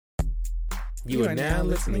You are now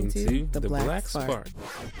listening to The Black Spark.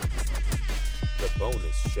 The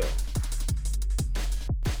bonus show.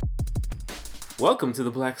 Welcome to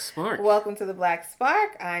The Black Spark. Welcome to The Black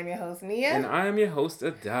Spark. I'm your host, Nia. And I'm your host,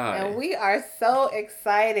 Adai. And we are so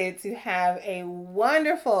excited to have a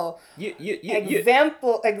wonderful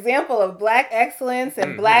example of Black excellence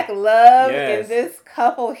and Black love in this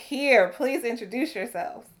couple here. Please introduce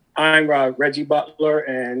yourselves. I'm Reggie Butler,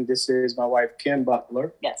 and this is my wife, Kim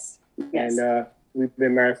Butler. Yes. And we've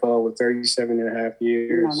been married for over 37 and a half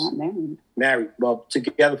years. No, not married. Married. Well,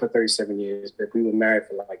 together for 37 years, but we were married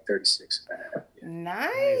for like 36 and a half years.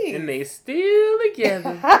 Nice. And they still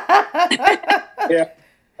together. Yeah.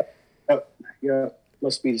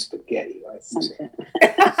 Must be the spaghetti, right?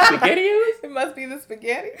 SpaghettiOs? It must be the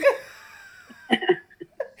spaghetti.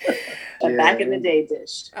 Back in the day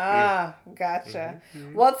dish. Ah, gotcha.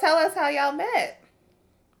 Mm-hmm. Well, tell us how y'all met.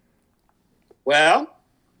 Well,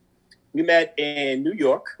 we met in New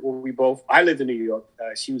York. I lived in New York.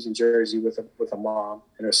 She was in Jersey with her mom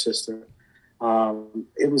and her sister.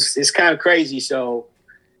 It's kind of crazy. So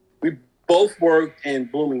we both worked in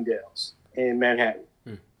Bloomingdale's in Manhattan,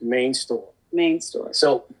 main store.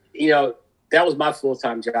 So, that was my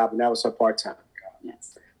full-time job and that was her part-time job.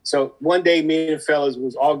 Yes. So one day me and the fellas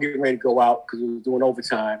was all getting ready to go out because we were doing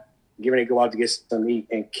overtime, getting ready to go out to get some meat.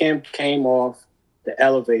 And Kim came off the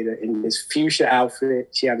elevator in this fuchsia outfit.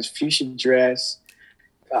 She had this fuchsia dress.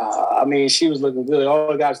 She was looking good.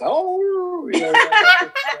 All the guys were like,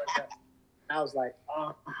 I was like,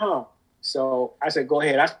 uh-huh. So I said, go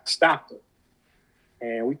ahead. I stopped her.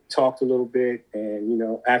 And we talked a little bit. And,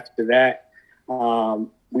 after that,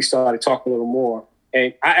 we started talking a little more.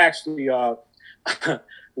 And I actually,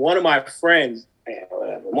 one of my friends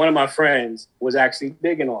was actually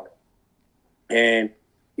digging on it. And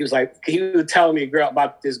he was telling me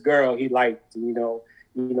about this girl he liked, she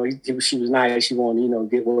was nice. She wanted,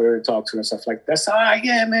 get with her and talk to her and stuff like that. That's all right.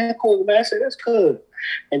 Yeah, man. Cool, man. I said, that's good.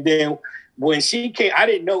 And then when she came, I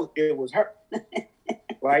didn't know it was her.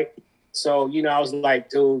 Right. So, I was like,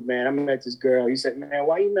 dude, man, I met this girl. He said, man,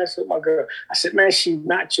 why you messing with my girl? I said, man, she's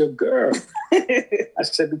not your girl. I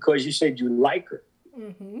said, because you said you like her.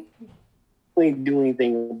 Mm-hmm. We didn't do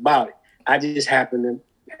anything about it. I just happened to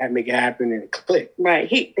make it happen and click.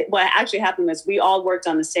 Right. What actually happened was we all worked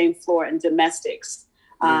on the same floor in domestics.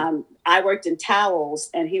 I worked in towels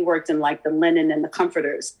and he worked in like the linen and the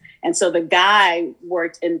comforters. And so the guy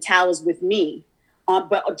worked in towels with me, on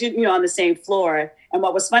the same floor. And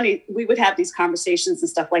what was funny, we would have these conversations and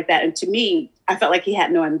stuff like that. And to me, I felt like he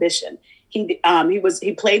had no ambition. He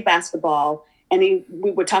played basketball. And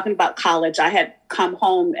we were talking about college. I had come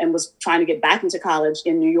home and was trying to get back into college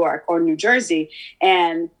in New York or New Jersey.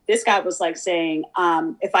 And this guy was like saying,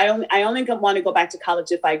 if I only want to go back to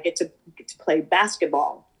college if I get to play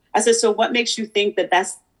basketball. I said, so what makes you think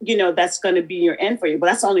that's going to be your end for you? But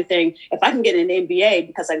that's the only thing. If I can get an MBA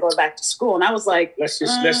because I go back to school. And I was like, let's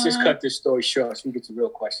just cut this story short so we get to real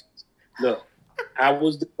questions. Look, I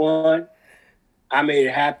was the one. I made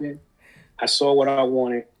it happen. I saw what I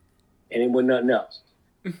wanted. And it was nothing else.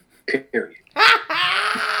 Period.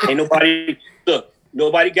 Ain't nobody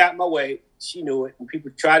got in my way. She knew it. When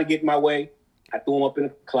people try to get in my way, I threw them up in the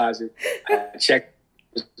closet. I checked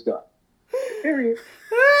the stuff. Period.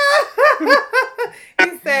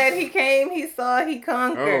 He said he came, he saw, he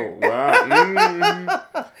conquered. Oh, wow.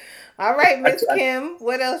 Mm-hmm. All right, Miss Kim,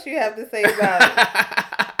 what else you have to say about it?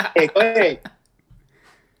 Hey, go ahead.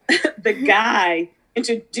 The guy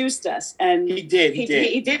introduced us, and he did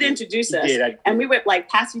introduce us, and we would like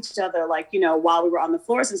pass each other while we were on the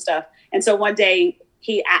floors and stuff. And so one day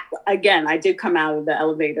I did come out of the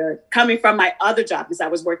elevator coming from my other job because I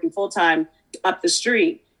was working full-time up the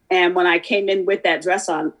street. And when I came in with that dress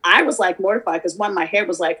on, I was like mortified because my hair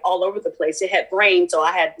was like all over the place. It had rained, so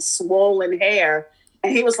I had swollen hair.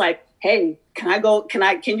 And he was like, hey, can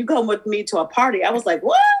you come with me to a party? I was like,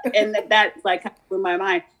 what? And that like blew my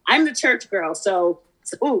mind. I'm the church girl. So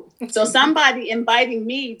somebody inviting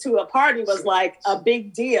me to a party was like a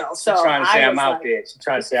big deal. So she's trying to say I'm out there. She's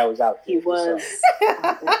trying to say I was out there. He was.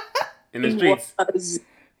 In the streets.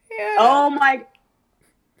 Yeah. Oh my,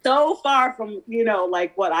 so far from,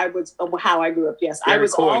 what I was, how I grew up. Yes, I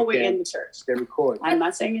was always in the church. They're recording. I'm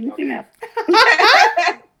not saying anything else.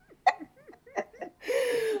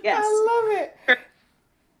 Yes. I love it.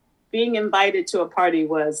 Being invited to a party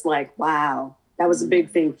was like, wow, that was a big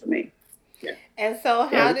thing for me. Yeah. And so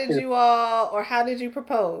how did you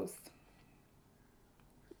propose?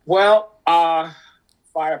 Well,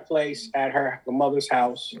 fireplace at her mother's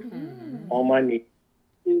house on my knee.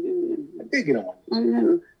 I did get on my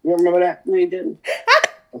knees. You remember that? No, you didn't.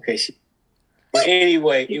 Okay, But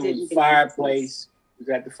anyway, it was fireplace. We was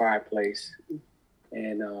at the fireplace,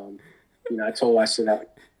 and I told her, I said I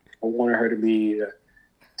wanted her to be.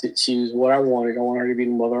 She was what I wanted. I wanted her to be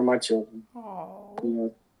the mother of my children.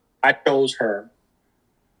 Aww. I chose her.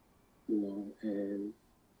 And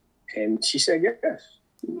she said yes.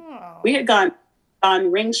 Aww. We had gone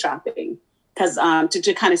ring shopping because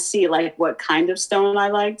to kind of see like what kind of stone I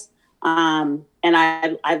liked. And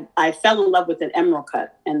I fell in love with an emerald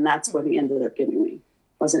cut, and that's what he ended up giving me,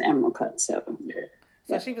 was an emerald cut. So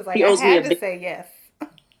she was like, I had to say yes.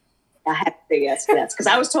 I had to say yes, because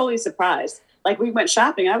I was totally surprised. Like we went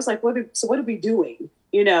shopping, I was like, what are we doing?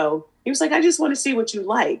 He was like, I just want to see what you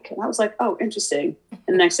like. And I was like, oh, interesting. And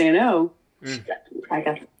the next thing I know, I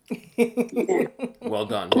got yeah. Well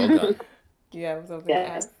done. Yeah, I was over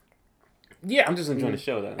there. Yeah, I'm just enjoying the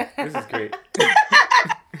show though. This is great.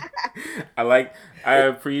 I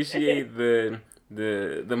appreciate the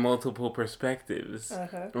multiple perspectives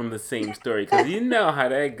on the same story, because you know how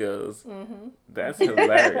that goes. Mm-hmm. That's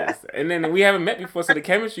hilarious. And then we haven't met before, so the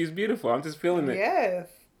chemistry is beautiful. I'm just feeling it. Yes.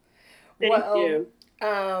 Thank you.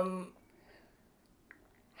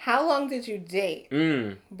 How long did you date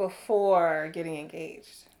before getting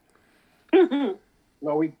engaged?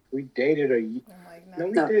 No, we dated a year.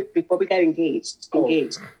 Before we got engaged.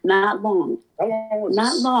 Not long. How long was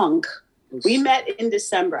Not long. We met in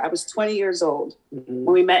December. I was 20 years old when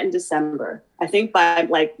we met in December. I think by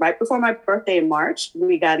right before my birthday in March,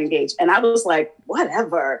 we got engaged. And I was like,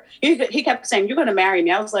 whatever. He kept saying, you're going to marry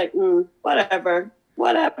me. I was like, whatever.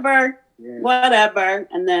 And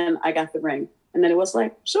then I got the ring. And then it was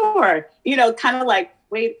like, sure. Kind of like,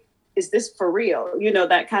 wait, is this for real?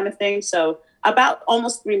 That kind of thing. So about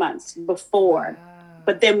almost 3 months before. Wow.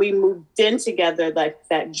 But then we moved in together like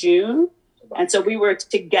that June. And so we were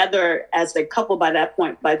together as a couple by that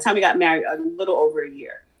point. By the time we got married, a little over a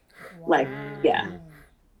year. Wow. Yeah.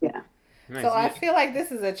 Nice. So I feel like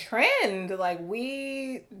this is a trend. Like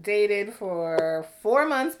we dated for 4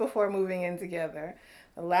 months before moving in together.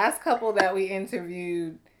 The last couple that we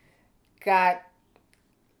interviewed got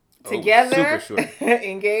together,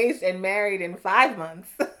 engaged, and married in 5 months.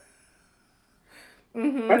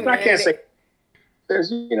 I can't say.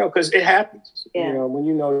 Because it happens. Yeah. When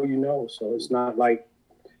you know. So it's not like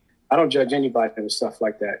I don't judge anybody and stuff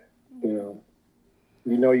like that. You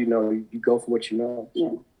go for what you know.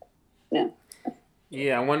 Yeah.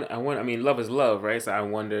 Yeah, I mean, love is love, right? So I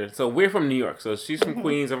wonder. So we're from New York. So she's from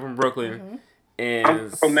Queens. I'm from Brooklyn. And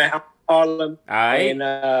I'm from Harlem.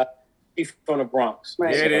 And she's from the Bronx.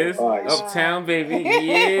 Right. There it is. Uptown, baby.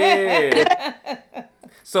 Yeah.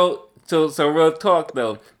 So real talk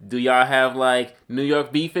though. Do y'all have like New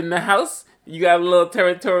York beef in the house? You got a little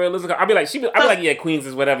territorialism. I'll be like, yeah, Queens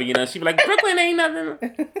is whatever, She'd be like, Brooklyn ain't nothing.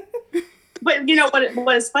 But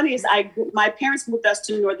what is funny is my parents moved us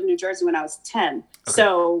to northern New Jersey when I was 10. Okay.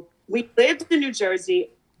 So we lived in New Jersey,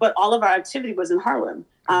 but all of our activity was in Harlem.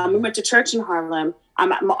 We went to church in Harlem.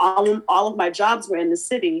 All of my jobs were in the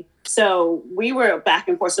city. So we were back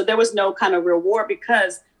and forth. So there was no kind of real war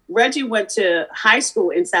because Reggie went to high school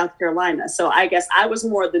in South Carolina. So I guess I was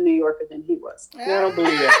more the New Yorker than he was. I don't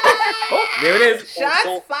believe that. Oh, there it is.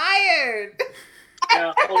 Shots fired.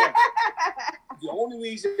 Now, hold on. The only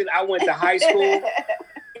reason I went to high school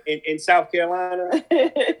in South Carolina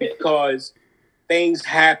because things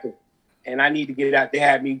happened and I need to get out. They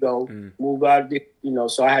had me go move out,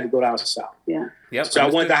 so I had to go down south. Yeah. Yep. So I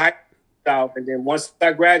went to high school, and then once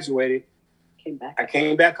I graduated, I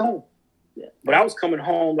came back home. Yeah. But I was coming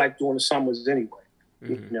home like during the summers anyway.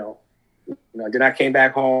 Then I came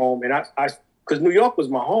back home, and I because New York was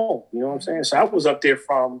my home. You know what I'm saying? So I was up there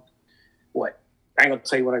from what? I ain't gonna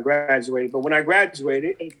tell you when I graduated, but when I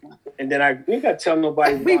graduated, and then I ain't gotta tell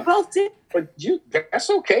nobody. We both did. But that's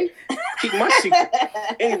okay. Keep my secret.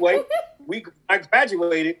 Anyway, I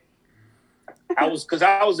graduated. I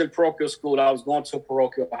was in parochial school. I was going to a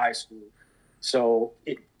parochial high school. So,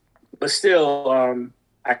 but still,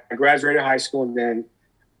 I graduated high school, and then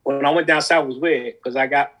when I went down south, it was weird because I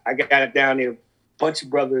got down there, a bunch of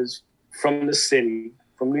brothers from the city,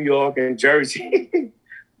 from New York and Jersey. A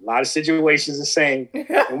lot of situations the same. And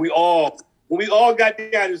when we all got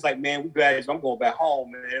down, it was like, man, we graduated. I'm going back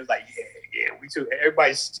home. And it was like, yeah. We took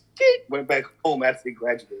everybody went back home after they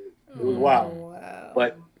graduated. It was wild. Wow.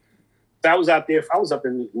 But I was up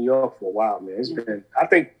in New York for a while, man. It's been. I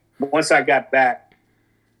think once I got back,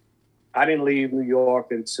 I didn't leave New York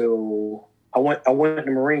until I went in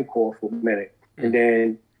the Marine Corps for a minute, and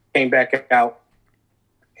then came back out.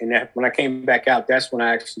 And when I came back out, that's when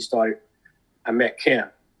I actually started. I met Kim.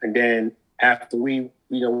 And then after we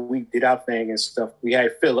did our thing and stuff, we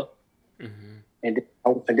had Philip, and then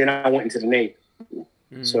I went into the Navy.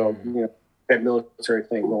 So, that military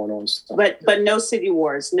thing going on. Stuff. But no city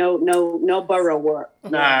wars, no borough war.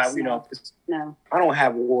 Nah, no. I don't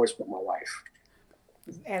have wars with my wife.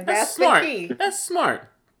 And that's smart. the key. That's smart.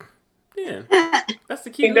 Yeah, that's the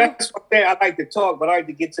key. I mean, that's what I like to talk, but I like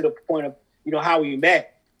to get to the point of how we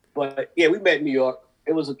met. But yeah, we met in New York.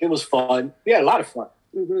 It was fun. We had a lot of fun.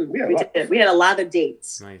 Mm-hmm. We had a lot of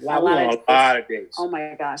dates. Nice. A lot of dates. Oh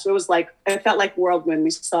my gosh, it felt like whirlwind. We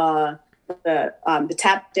saw the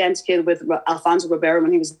tap dance kid with Alfonso Ribeiro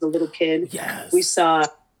when he was a little kid. Yes. We saw.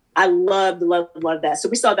 I loved that. So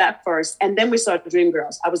we saw that first, and then we saw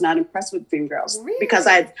Dreamgirls. I was not impressed with Dreamgirls because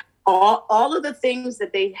I all of the things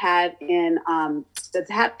that they had in the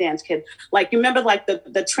tap dance kid, like you remember, like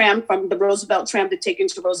the tram from the Roosevelt tram to take you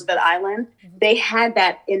to Roosevelt Island. They had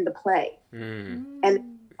that in the play,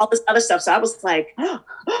 and all this other stuff. So I was like,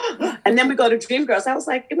 and then we go to Dreamgirls. I was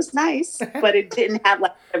like, it was nice, but it didn't have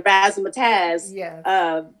like the razzmatazz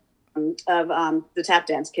of the tap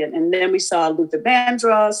dance kid. And then we saw Luther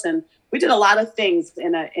Vandross, and we did a lot of things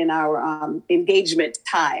in our engagement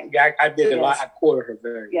time. Yeah, I did a lot. I courted her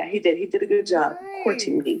very. Yeah, he did. He did a good job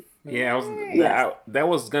courting me. Yeah, that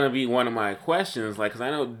was gonna be one of my questions. Like, cause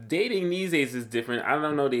I know dating these days is different. I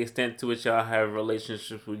don't know the extent to which y'all have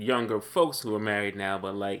relationships with younger folks who are married now,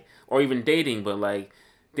 but like, or even dating. But like,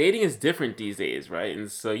 dating is different these days, right?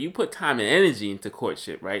 And so you put time and energy into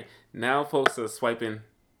courtship, right? Now folks are swiping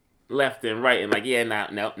left and right, and like, yeah,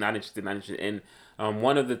 not interested. And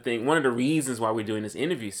one of the reasons why we're doing this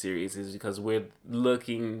interview series is because we're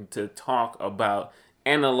looking to talk about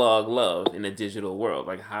analog love in a digital world.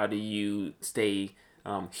 Like, how do you stay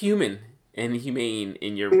human and humane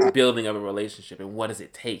in your building of a relationship, and what does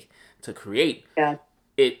it take to create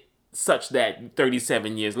it such that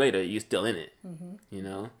 37 years later you're still in it?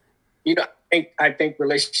 I think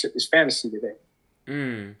relationship is fantasy today.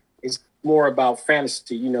 It's more about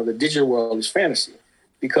fantasy. The digital world is fantasy,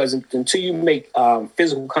 because until you make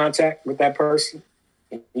physical contact with that person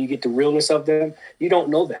and you get the realness of them, you don't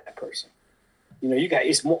know that person.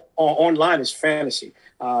 It's more online is fantasy.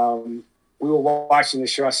 We were watching the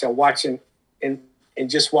show. I said, watching and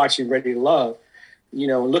just watching Ready to Love,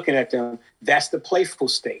 looking at them, that's the playful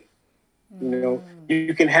state.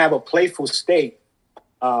 You can have a playful state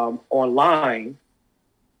online,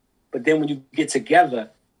 but then when you get together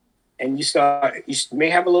and you may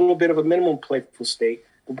have a little bit of a minimum playful state,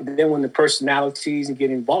 but then when the personalities get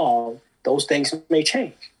involved, those things may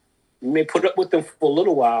change. You may put up with them for a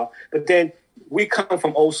little while, but then we come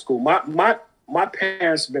from old school. My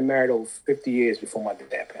parents have been married over 50 years before my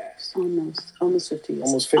dad passed. Almost 50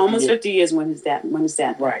 years. Almost 50 years when his dad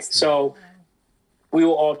right. passed. So we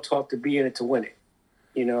were all taught to be in it to win it.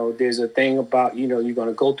 There's a thing about, you're going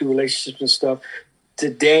to go through relationships and stuff.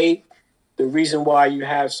 Today, the reason why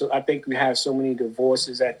I think we have so many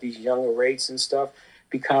divorces at these younger rates and stuff,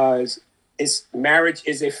 because marriage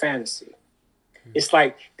is a fantasy. It's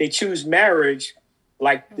like they choose marriage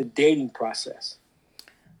like the dating process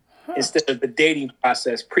instead of the dating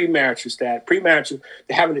process, premarital status. Premarital,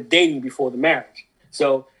 they're having a dating before the marriage.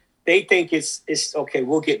 So they think it's okay,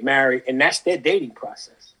 we'll get married, and that's their dating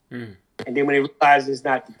process. And then when they realize it's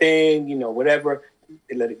not the thing, whatever,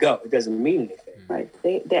 they let it go. It doesn't mean anything. Right.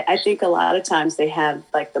 I think a lot of times they have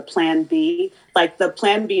like the plan B. Like the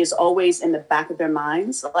plan B is always in the back of their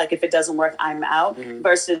minds. Like if it doesn't work, I'm out.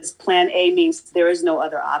 Versus plan A means there is no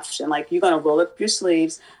other option. Like you're going to roll up your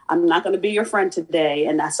sleeves. I'm not going to be your friend today,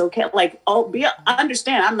 and that's okay. Like,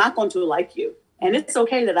 understand, I'm not going to like you. And it's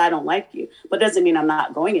okay that I don't like you, but doesn't mean I'm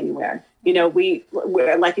not going anywhere.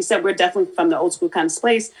 We're like you said, we're definitely from the old school kind of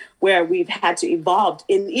space where we've had to evolve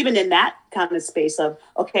even in that kind of space of,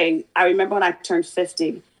 okay, I remember when I turned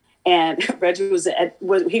 50 and Reggie was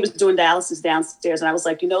doing dialysis downstairs. And I was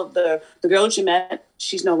like, the girl that you met,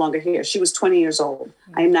 she's no longer here. She was 20 years old.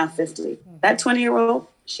 I am now 50. That 20-year-old,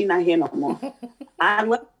 she's not here no more. I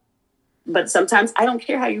love. But sometimes I don't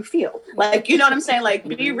care how you feel. Like, you know what I'm saying? Like,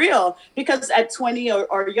 be real. Because at 20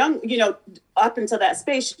 or young, up until that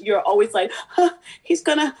space, you're always like, he's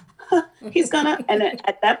gonna. And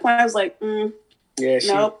at that point, I was like, yeah,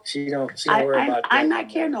 nope. She don't worry about that. I'm not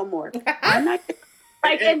care no more. I'm not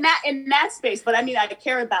like in that space. But I mean, I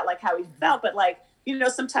care about like how he felt. But like,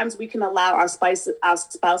 sometimes we can allow our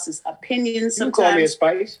spouse's opinions. You call me a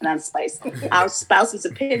spice? Not spice. Our spouse's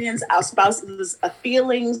opinions, our spouse's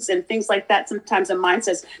feelings and things like that. Sometimes in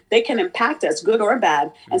mindsets, they can impact us, good or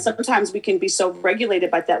bad. And sometimes we can be so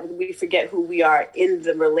regulated by that, we forget who we are in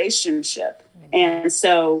the relationship. And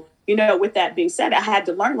so, with that being said, I had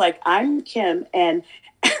to learn, like, I'm Kim, and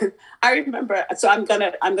I remember, so I'm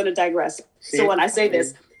gonna digress. So when I say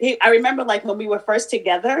this, I remember like when we were first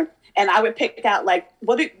together And I would pick out like,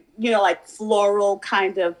 like floral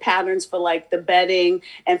kind of patterns for like the bedding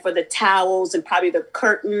and for the towels and probably the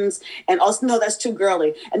curtains. And also, no, that's too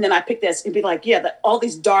girly. And then I pick this and be like, all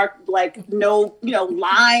these dark, like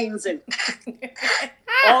lines and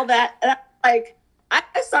all that. And I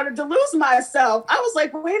started to lose myself. I was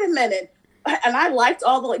like, wait a minute. And I liked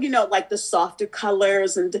all the, like the softer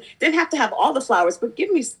colors, and didn't have to have all the flowers, but give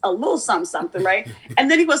me a little something, right? And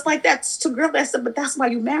then he was like, that's too girly. I said, but that's why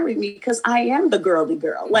you married me, because I am the girly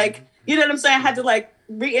girl. Like, you know what I'm saying? I had to like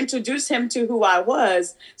reintroduce him to who I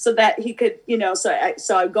was so that he could,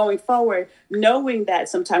 so going forward, knowing that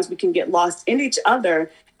sometimes we can get lost in each other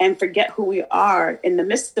and forget who we are in the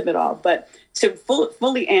midst of it all. But to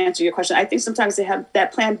fully answer your question, I think sometimes they have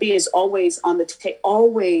that plan B is always on the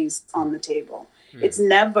table. It's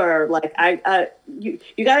never like you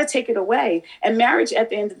got to take it away. And marriage at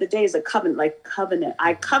the end of the day is a covenant.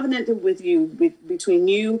 I covenanted with you, between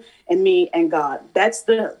you and me and God. That's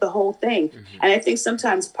the whole thing. Mm-hmm. And I think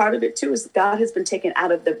sometimes part of it too is God has been taken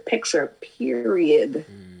out of the picture, period.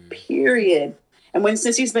 And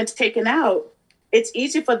since he's been taken out, it's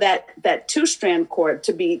easy for that 2-strand cord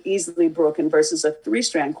to be easily broken versus a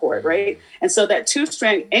 3-strand cord, right? And so that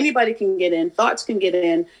 2-strand, anybody can get in, thoughts can get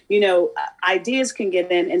in, ideas can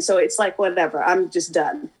get in. And so it's like, whatever, I'm just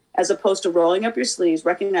done. As opposed to rolling up your sleeves,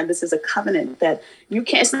 recognize this is a covenant that you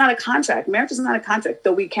can't, it's not a contract. Marriage is not a contract,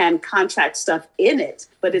 though we can contract stuff in it,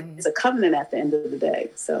 but it's a covenant at the end of the day.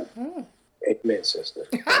 So. Amen, sister.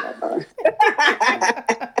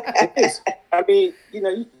 I mean,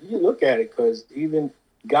 you look at it, because even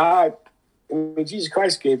God, Jesus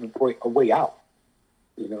Christ gave a way out,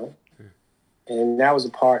 and that was a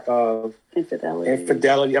part of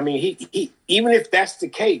infidelity. I mean, he even if that's the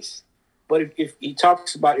case, but if he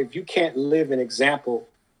talks about, if you can't live an example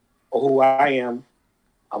of who I am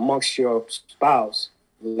amongst your spouse,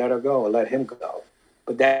 let her go or let him go.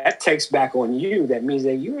 But that takes back on you. That means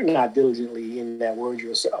that you're not diligently in that word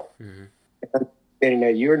yourself. Mm-hmm. And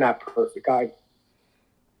that you're not perfect either.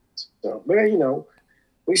 So, but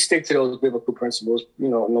we stick to those biblical principles,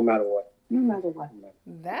 no matter what.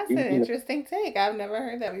 That's an interesting take. I've never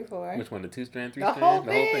heard that before. Which one? The 2-strand, 3-strand? The whole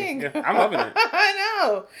thing. Yeah, I'm loving it. I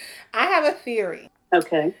know. I have a theory.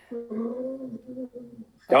 Okay.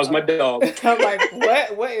 That was my dog. I'm like,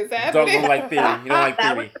 what? What is happening? Dog don't like theory. You don't like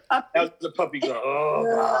theory. That was the puppy going, oh,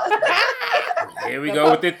 God. Here we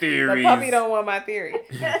go with the theories. The puppy don't want my theory.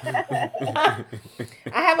 I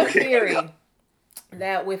have a theory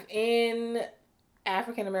that within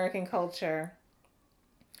African American culture,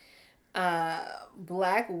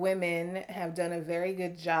 Black women have done a very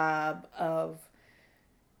good job of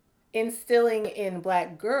instilling in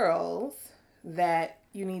Black girls that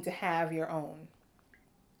you need to have your own.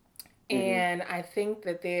 And I think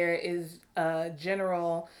that there is a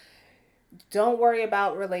general, don't worry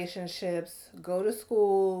about relationships, go to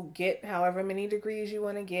school, get however many degrees you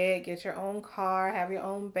want to get your own car, have your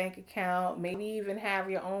own bank account, maybe even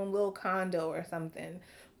have your own little condo or something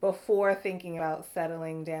before thinking about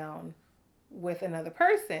settling down with another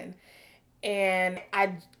person. And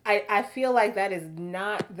I feel like that is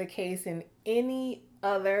not the case in any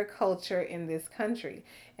other culture in this country.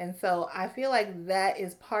 And so I feel like that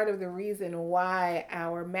is part of the reason why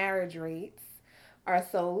our marriage rates are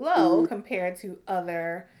so low compared to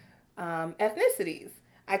other ethnicities.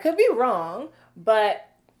 I could be wrong, but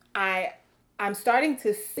I'm starting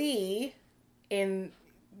to see in,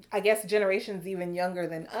 I guess, generations even younger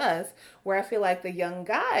than us, where I feel like the young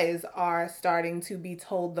guys are starting to be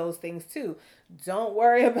told those things too. Don't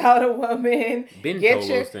worry about a woman.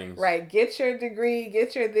 Those things. Right. Get your degree,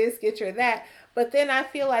 get your this, get your that. But then I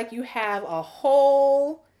feel like you have a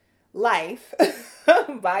whole life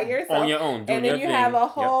by yourself. On your own. And then you have a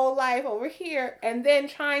whole life over here. And then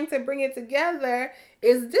trying to bring it together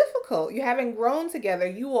is difficult. You haven't grown together.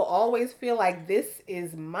 You will always feel like this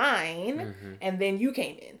is mine. And then you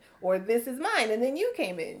came in. Or this is mine. And then you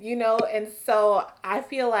came in, And so I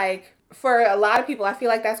feel like for a lot of people, I feel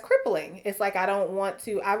like that's crippling. It's like, I don't want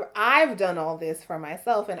to, I've done all this for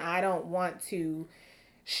myself, and I don't want to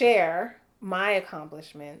share my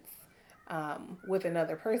accomplishments with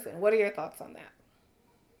another person. What are your thoughts on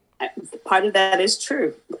that? Part of that is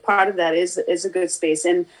true. Part of that is a good space.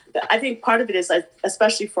 And I think part of it is,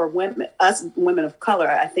 especially for women, us women of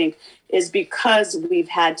color, I think, is because we've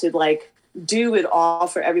had to do it all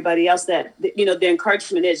for everybody else, that, the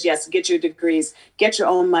encouragement is, yes, get your degrees, get your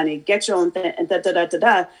own money, get your own thing, and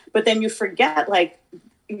But then you forget,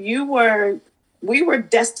 we were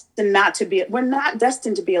destined we're not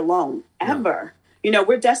destined to be alone ever.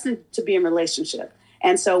 We're destined to be in relationship.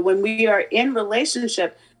 And so when we are in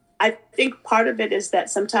relationship, I think part of it is that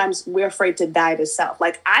sometimes we're afraid to die to self.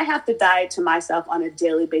 Like I have to die to myself on a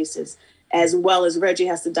daily basis, as well as Reggie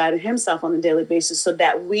has to die to himself on a daily basis, so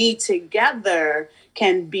that we together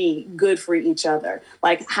can be good for each other.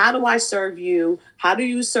 Like, how do I serve you? How do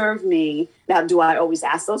you serve me? Now, do I always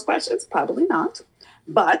ask those questions? Probably not.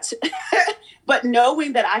 But but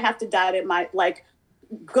knowing that I have to die to my, like,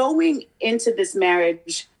 going into this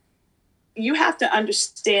marriage, you have to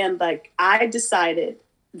understand, like, I decided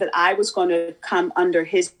that I was going to come under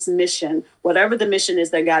his mission, whatever the mission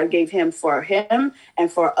is that God gave him for him and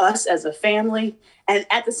for us as a family, and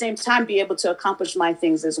at the same time be able to accomplish my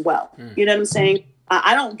things as well. You know what I'm saying?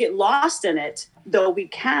 I don't get lost in it, though we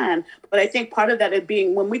can. But I think part of that is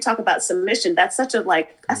being, when we talk about submission, that's such a,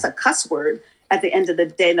 like, that's a cuss word at the end of the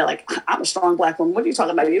day. They're like, I'm a strong Black woman. What are you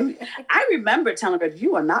talking about? I remember telling her,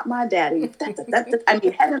 you are not my daddy. I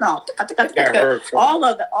mean, head and all. All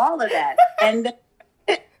of that.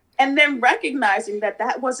 And then recognizing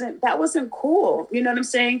that wasn't cool. You know what I'm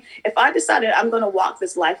saying? If I decided I'm going to walk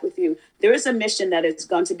this life with you, there is a mission that is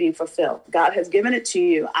going to be fulfilled. God has given it to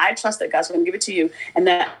you. I trust that God's going to give it to you, and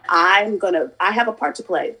that I have a part to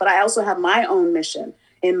play, but I also have my own mission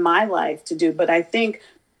in my life to do. But I think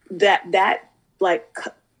that like,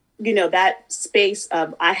 you know, that space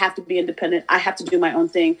of I have to be independent, I have to do my own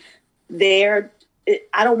thing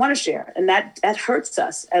I don't want to share. And that hurts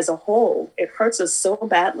us as a whole. It hurts us so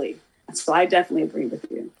badly. So I definitely agree with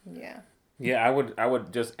you. Yeah. Yeah, I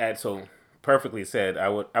would just add, so perfectly said. I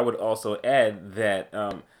would also add that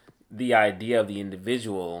the idea of the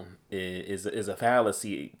individual is a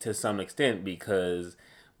fallacy to some extent, because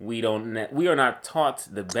we are not taught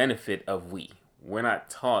the benefit of we. We're not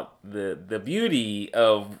taught the beauty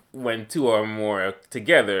of when two or more are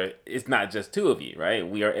together. It's not just two of you, right?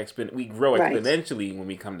 We grow exponentially when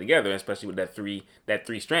we come together, especially with that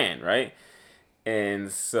three strand, right?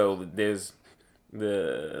 And so there's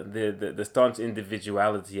the staunch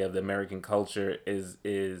individuality of the American culture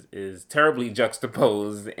is terribly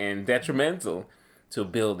juxtaposed and detrimental to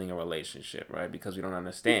building a relationship, right? Because we don't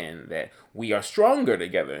understand that we are stronger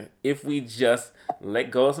together if we just let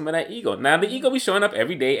go of some of that ego. Now, the ego be showing up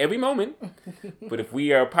every day, every moment. But if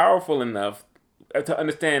we are powerful enough to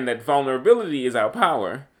understand that vulnerability is our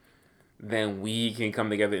power, then we can come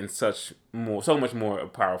together in so much more a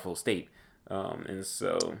powerful state. And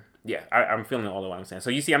so, yeah, I'm feeling all of what I'm saying.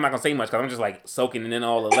 So you see, I'm not going to say much because I'm just like soaking in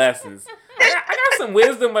all the lessons. I got some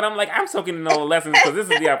wisdom, but I'm soaking in all the lessons because this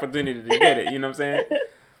is the opportunity to get it. You know what I'm saying?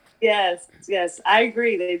 Yes, I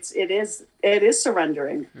agree. It is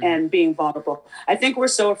surrendering and being vulnerable. I think we're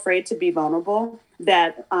so afraid to be vulnerable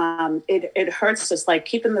that it hurts us. Like,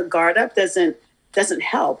 keeping the guard up doesn't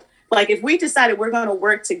help. Like, if we decided we're going to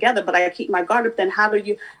work together, but I keep my guard up, then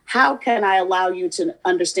how can I allow you to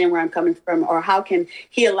understand where I'm coming from? Or how can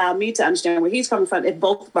he allow me to understand where he's coming from if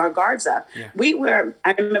both of our guards up? Yeah.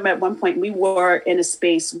 I remember at one point we were in a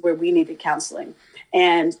space where we needed counseling,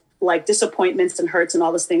 and like disappointments and hurts and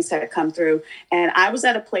all those things had come through. And I was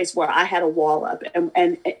at a place where I had a wall up,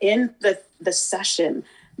 and in the session,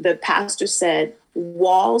 the pastor said,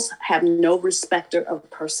 walls have no respecter of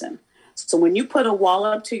person. So when you put a wall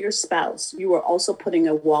up to your spouse, you are also putting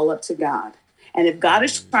a wall up to God. And if God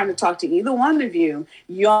is trying to talk to either one of you,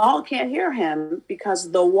 y'all can't hear him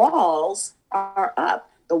because the walls are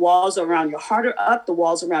up. The walls around your heart are up. The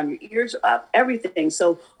walls around your ears are up, everything.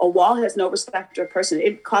 So a wall has no respect to a person.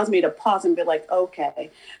 It caused me to pause and be like,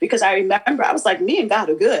 okay. Because I remember I was like, me and God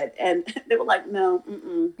are good. And they were like, no,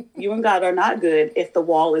 you and God are not good if the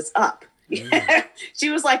wall is up. She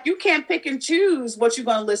was like, you can't pick and choose what you're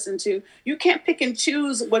going to listen to. You can't pick and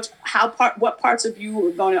choose what parts of you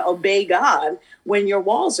are going to obey God when your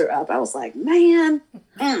walls are up. I was like, man,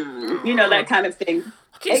 you know, that kind of thing.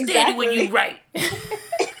 I can't stand it when you right.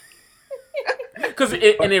 Because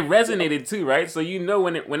it resonated too, right? So you know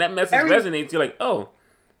when that message resonates, you're like, oh,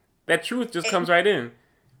 that truth just comes right in.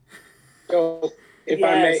 So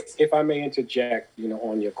if I may interject, you know,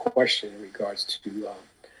 on your question in regards to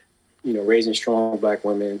raising strong Black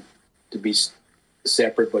women to be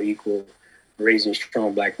separate but equal, raising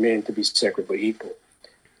strong Black men to be separate but equal.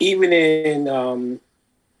 Even in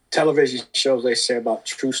television shows, they say about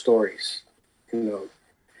true stories, you know,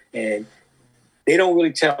 and they don't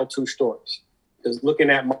really tell true stories. Because looking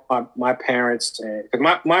at my parents, and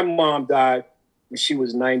my mom died when she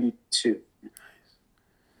was 92.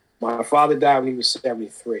 My father died when he was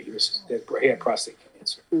 73. He had prostate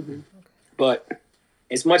cancer. Mm-hmm. But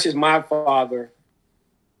as much as my father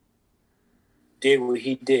did what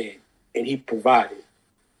he did, and he provided,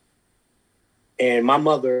 and my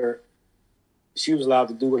mother, she was allowed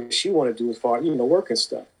to do what she wanted to do as far as, work and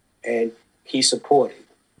stuff, and he supported.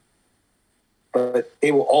 but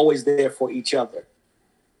they were always there for each other.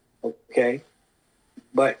 Okay?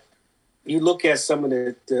 But you look at some of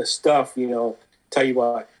the stuff, tell you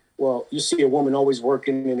what, well, you see a woman always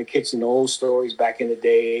working in the kitchen, the old stories back in the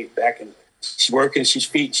day, she's working, she's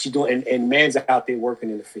doing, and man's out there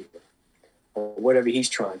working in the field or whatever he's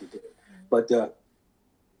trying to do. But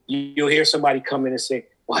you'll hear somebody come in and say,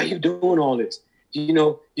 why are you doing all this?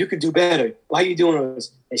 You could do better. Why are you doing all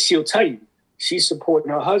this? And she'll tell you, she's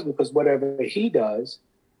supporting her husband because whatever he does,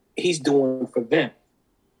 he's doing for them.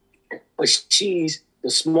 But the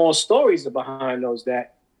small stories are behind those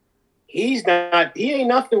that he ain't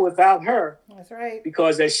nothing without her. That's right.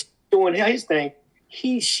 Because as she's doing his thing,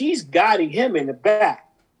 she's guiding him in the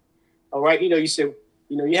back. All right. You said,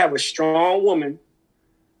 you have a strong woman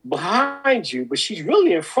behind you, but she's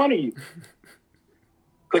really in front of you.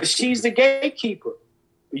 Because she's the gatekeeper.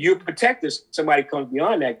 You protect us. Somebody comes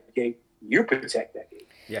beyond that gate, you protect that gate.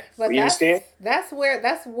 Yeah. But you understand? That's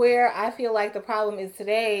where I feel like the problem is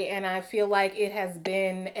today, and I feel like it has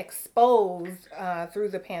been exposed through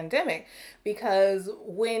the pandemic. Because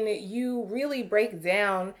when you really break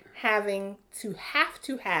down having to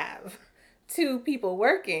have two people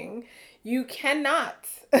working, you cannot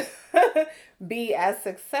be as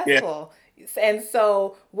successful. Yeah. And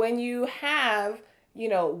so when you have,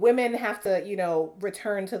 women have to,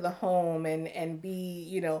 return to the home and be,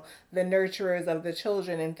 the nurturers of the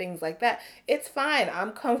children and things like that. It's fine.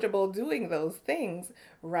 I'm comfortable doing those things,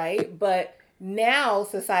 right? But now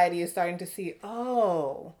society is starting to see,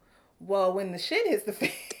 oh, well, when the shit hits the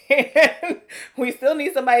fan, we still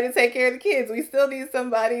need somebody to take care of the kids. We still need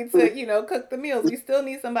somebody to, cook the meals. We still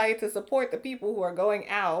need somebody to support the people who are going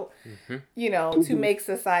out, to make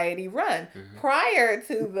society run. Mm-hmm. Prior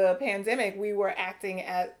to the pandemic, we were acting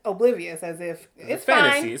oblivious, as if it's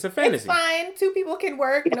fine. It's a fantasy. It's fine. Two people can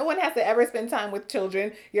work. No one has to ever spend time with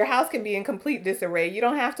children. Your house can be in complete disarray. You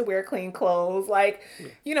don't have to wear clean clothes.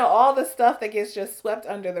 All the stuff that gets just swept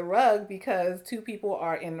under the rug because two people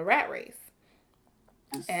are in the rat race.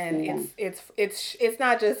 And it's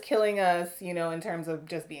not just killing us, in terms of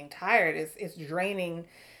just being tired. It's draining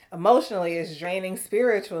emotionally. It's draining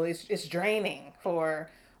spiritually. It's draining for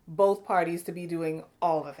both parties to be doing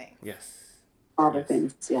all the things. Yes. All the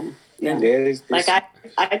things. Yeah. Like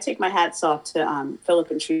I take my hats off to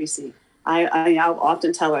Philip and Tracy. I'll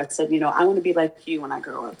often tell her, I said, I want to be like you when I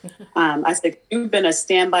grow up. I said, you've been a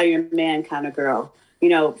stand by your man kind of girl.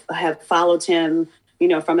 I have followed him,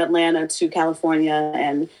 from Atlanta to California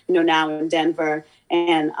and, now in Denver.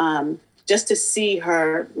 And just to see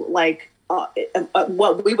her,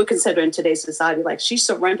 what we would consider in today's society, she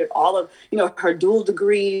surrendered all of, her dual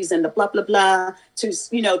degrees and the blah, blah, blah to,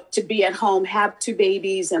 to be at home, have two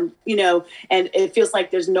babies and, and it feels like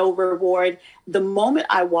there's no reward. The moment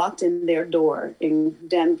I walked in their door in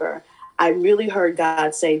Denver, I really heard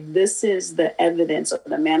God say, this is the evidence or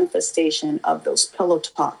the manifestation of those pillow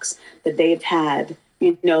talks that they've had,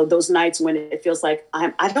 those nights when it feels like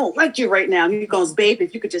I don't like you right now. And he goes, babe,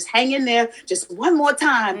 if you could just hang in there just one more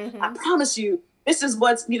time, mm-hmm. I promise you, this is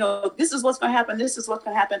what's going to happen. This is what's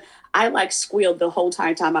going to happen. I squealed the whole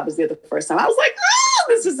time I was there the first time. I was like, oh,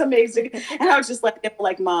 this is amazing. And I was just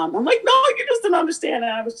like, Mom, I'm like, no, you just don't understand.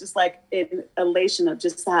 And I was just in elation of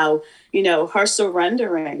just how, her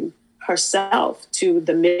surrendering herself to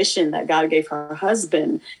the mission that God gave her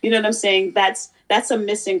husband. You know what I'm saying? That's a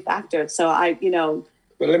missing factor. So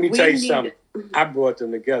but let me tell you something. I brought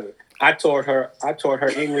them together. I taught her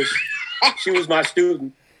English. She was my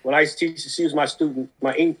student. When I used to teach, she was my student.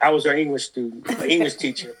 I was her English student, my English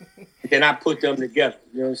teacher. Then I put them together.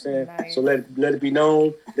 You understand? Nice. So let it be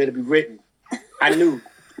known, let it be written. I knew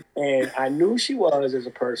she was as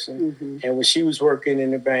a person. Mm-hmm. And when she was working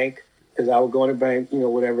in the bank, because I would go in the bank,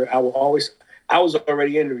 whatever, I was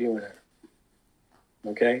already interviewing her.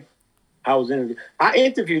 Okay? I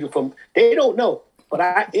interviewed her they don't know, but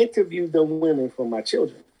I interviewed the women for my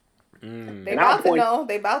children. Mm. They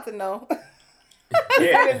about to know.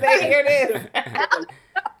 Yeah. As they hear this.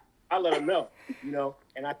 I let them know,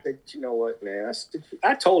 and I said, you know what, man?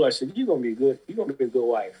 I told her, I said, you're going to be good. You're going to be a good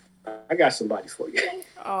wife. I got somebody for you.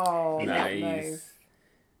 Oh, nice.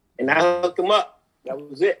 And I hooked them up. That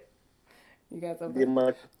was it. You got something?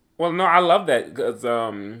 Well, no, I love that because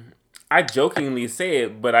I jokingly say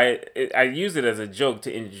it, but I use it as a joke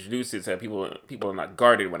to introduce it so people are not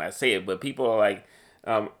guarded when I say it. But people are like,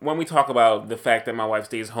 when we talk about the fact that my wife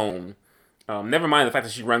stays home, never mind the fact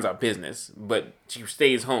that she runs our business, but she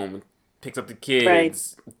stays home, picks up the kids,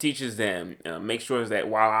 right. Teaches them, makes sure that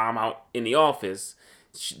while I'm out in the office,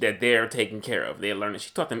 that they're taken care of. They're learning.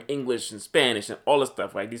 She taught them English and Spanish and all this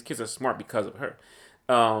stuff. Like, these kids are smart because of her.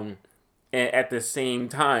 And at the same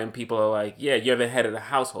time, people are like, yeah, you're the head of the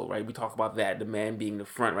household, right? We talk about that, the man being the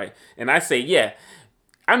front, right? And I say, yeah,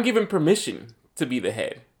 I'm given permission to be the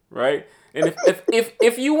head, right? And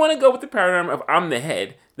if you want to go with the paradigm of I'm the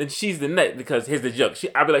head, then she's the neck, because here's the joke.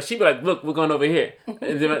 She'd be like, look, we're going over here.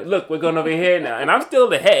 And then like, look, we're going over here now. And I'm still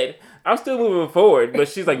the head. I'm still moving forward. But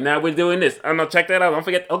she's like, now we're doing this. I don't know, check that out. Don't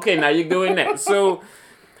forget. Okay, now you're doing that. So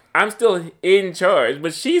I'm still in charge,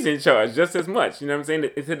 but she's in charge just as much. You know what I'm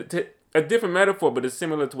saying? It's a different metaphor, but it's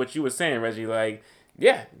similar to what you were saying, Reggie. Like,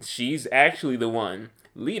 yeah, she's actually the one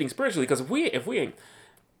leading spiritually. Because if we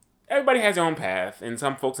everybody has their own path, and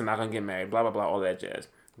some folks are not going to get married, blah, blah, blah, all that jazz.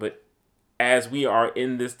 But as we are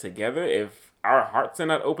in this together, if our hearts are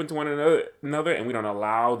not open to one another and we don't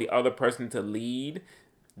allow the other person to lead,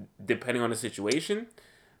 depending on the situation,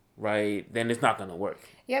 right, then it's not going to work.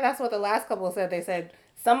 Yeah, that's what the last couple said. They said,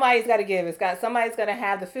 somebody's got to give. Somebody's got to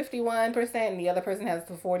have the 51% and the other person has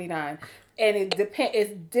the 49%. And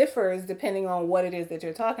it differs depending on what it is that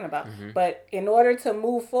you're talking about. Mm-hmm. But in order to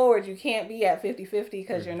move forward, you can't be at 50-50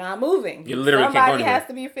 because you're not moving. You literally Somebody has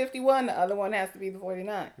to be 51, the other one has to be the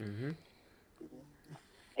 49. Mm-hmm.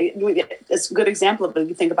 It's a good example of it.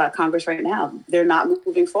 You think about Congress right now. They're not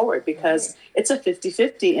moving forward because it's a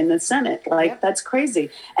 50-50 in the Senate. That's crazy.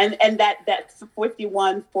 And that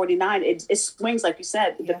 51-49, it swings, like you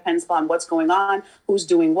said. It depends upon what's going on, who's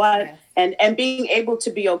doing what, and being able to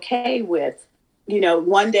be okay with,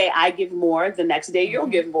 one day I give more, the next day you'll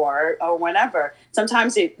give more, or whenever.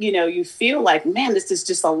 Sometimes you feel like, man, this is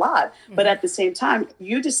just a lot. Mm-hmm. But at the same time,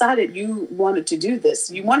 you decided you wanted to do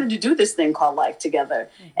this. You wanted to do this thing called life together.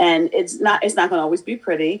 Mm-hmm. And it's not going to always be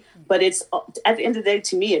pretty, but it's, at the end of the day,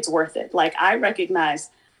 to me, it's worth it. Like, I recognize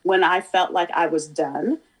when I felt like I was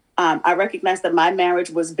done, I recognized that my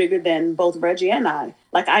marriage was bigger than both Reggie and I.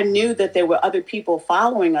 Like, I knew that there were other people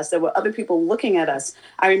following us. There were other people looking at us.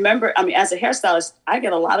 I remember, as a hairstylist, I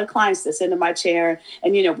get a lot of clients that sit in my chair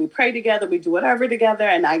and, we pray together, we do whatever together,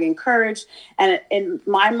 and I encourage. And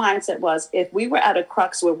my mindset was, if we were at a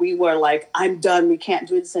crux where we were like, I'm done, we can't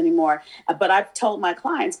do this anymore. But I've told my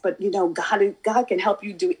clients, but, God can help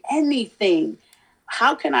you do anything.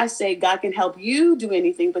 How can I say God can help you do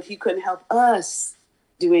anything, but he couldn't help us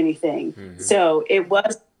do anything? Mm-hmm. So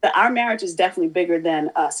our marriage is definitely bigger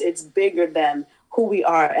than us. It's bigger than who we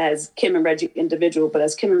are as Kim and Reggie individual, but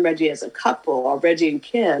as Kim and Reggie as a couple, or Reggie and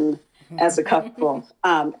Kim as a couple.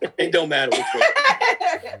 It don't matter which way.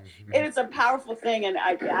 It is a powerful thing, and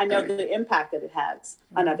I know the impact that it has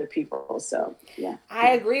on other people. So, yeah. I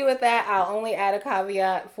agree with that. I'll only add a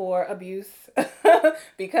caveat for abuse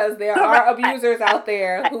because there are abusers out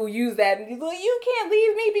there who use that and go, you can't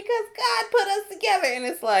leave me because God put us together. And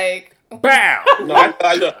it's like, bow. No,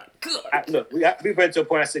 look, we went to a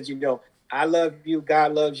point I said, I love you,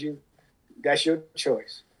 God loves you. That's your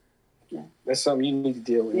choice. Yeah. That's something you need to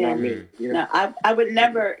deal with, not me. No, I would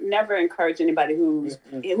never encourage anybody who's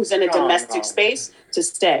in a domestic space to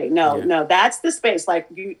stay. No, that's the space. Like,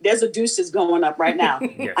 there's a deuces going up right now.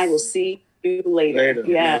 Yes. I will see you later.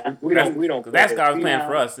 Yeah. We don't. That's God's plan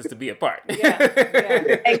for us, is to be apart. Yeah.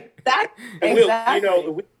 Exactly. I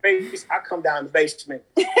come down the basement,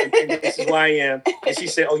 and this is where I am. And she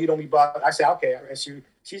said, "Oh, you don't be bothered." I said, "Okay."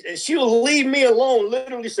 And she'll leave me alone.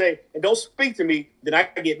 Literally say, "And don't speak to me." Then I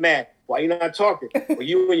get mad. Why you not talking? Well,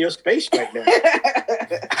 you in your space right now.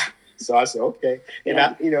 So I said, "Okay."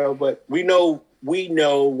 And but we know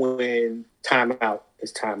when time out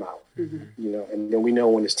is time out. Mm-hmm. And then we know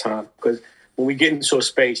when it's time, because when we get into a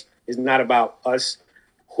space, it's not about us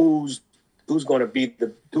who's going to be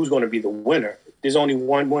the winner. There's only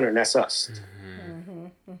one winner, and that's us. Mm-hmm.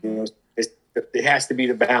 Mm-hmm. It has to be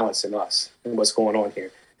the balance in us and what's going on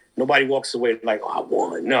here. Nobody walks away like, "Oh, I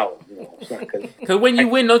won." No, it's not, because when you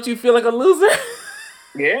win, don't you feel like a loser?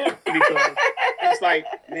 Yeah, because it's like,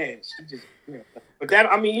 man, she just. But that,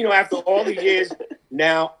 after all the years,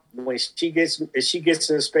 now when she gets in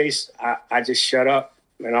a space, I just shut up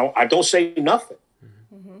and I don't say nothing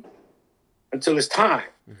until it's time.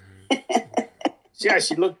 Mm-hmm.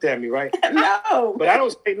 She looked at me, right? No, but I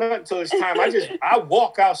don't say nothing until it's time. I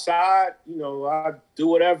walk outside, I do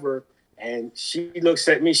whatever, and she looks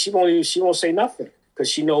at me. She won't say nothing because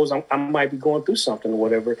she knows I might be going through something or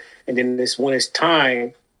whatever. And then when it's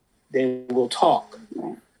time, then we'll talk.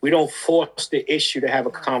 Right. We don't force the issue to have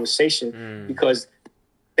a conversation because the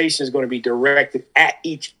conversation is going to be directed at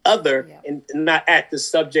each other and not at the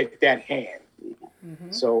subject at hand.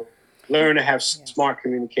 Mm-hmm. So learn to have smart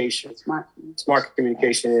communication. Smart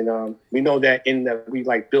communication. And we know that we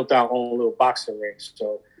built our own little boxing ring.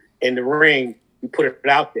 So in the ring, we put it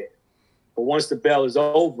out there. But once the bell is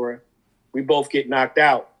over, we both get knocked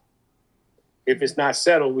out. if it's not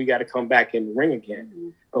settled, we got to come back in the ring again. Mm-hmm.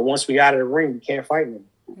 But once we out of the ring, we can't fight anymore.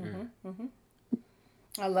 Mm-hmm. Mm-hmm.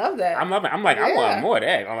 I love that. I'm loving. I'm like, I want more of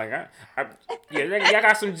that. I'm like, y'all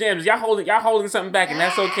got some gems. Y'all holding something back, and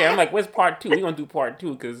that's okay. I'm like, where's part 2? We gonna do part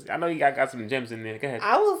 2 because I know you got some gems in there. Go ahead.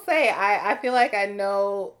 I will say, I feel like I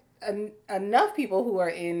know enough people who are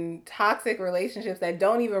in toxic relationships that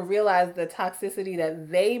don't even realize the toxicity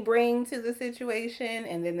that they bring to the situation,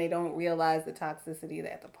 and then they don't realize the toxicity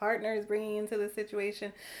that the partner is bringing into the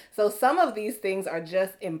situation. So some of these things are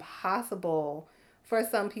just impossible for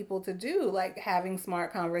some people to do, like having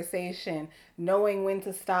smart conversation, knowing when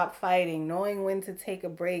to stop fighting, knowing when to take a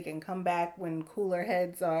break and come back when cooler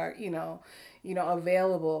heads are,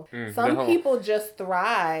 available. Some people just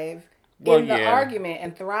thrive in the argument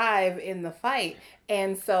and thrive in the fight.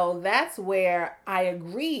 And so that's where I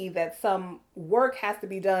agree that some work has to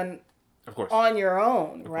be done, of course, on your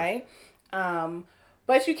own, right?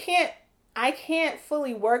 But I can't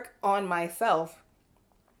fully work on myself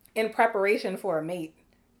in preparation for a mate,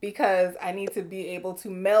 because I need to be able to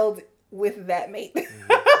meld with that mate.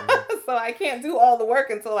 Mm-hmm. So I can't do all the work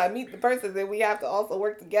until I meet the person. Then we have to also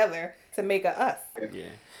work together to make a us. Yeah.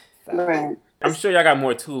 So. Right. I'm sure y'all got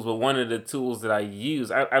more tools, but one of the tools that I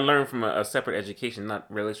use, I learned from a separate education,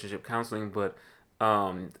 not relationship counseling, but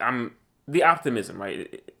I'm the optimism,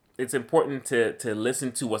 right? It's important to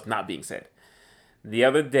listen to what's not being said. The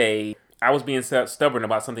other day, I was being stubborn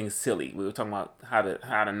about something silly. We were talking about how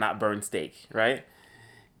to not burn steak, right?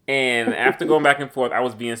 And after going back and forth, I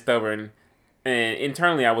was being stubborn. And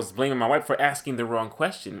internally, I was blaming my wife for asking the wrong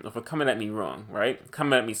question or for coming at me wrong, right?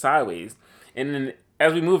 Coming at me sideways. And then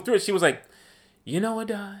as we moved through it, she was like, you know what,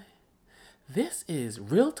 Di? This is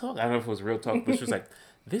real talk. I don't know if it was real talk, but she was like,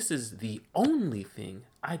 this is the only thing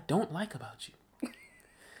I don't like about you.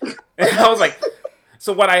 And I was like...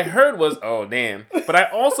 So what I heard was, oh, damn. But I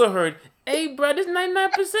also heard, hey, bro, this 99%,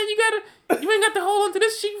 you ain't got to hold on to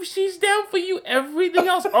this. She's down for you. Everything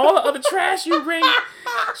else, all the other trash you bring,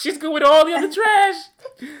 she's good with all the other trash.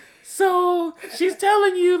 So she's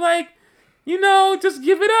telling you, like, just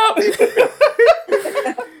give it up.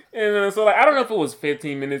 And so, like, I don't know if it was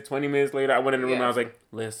 15 minutes, 20 minutes later, I went in the room and I was like,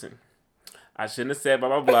 listen, I shouldn't have said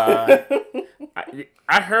blah, blah, blah.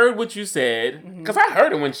 I heard what you said, because I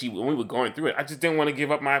heard it when we were going through it. I just didn't want to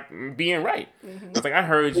give up my being right. Mm-hmm. I was like, I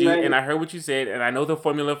heard you, and I heard what you said, and I know the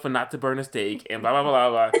formula for not to burn a steak, and blah, blah, blah,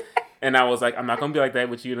 blah, blah. And I was like, I'm not going to be like that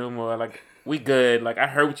with you no more. Like, we good. Like, I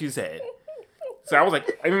heard what you said. So I was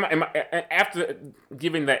like, after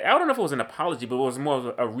giving that, I don't know if it was an apology, but it was more of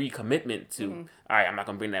a recommitment to, all right, I'm not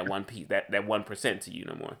going to bring that 1% to you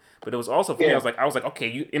no more. But it was also for me, I was like,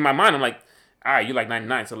 okay, in my mind, I'm like, all right, you like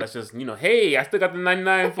 99, so let's just, hey, I still got the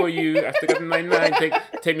 99 for you. I still got the 99.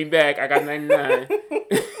 Take me back. I got 99.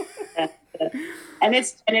 And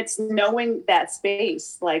it's knowing that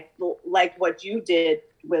space, like what you did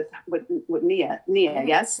with Nia.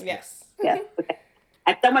 Yes. Yes. Yeah. Okay.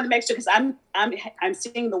 I don't want to make sure, because I'm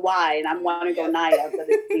seeing the Y and I want to go Nia, but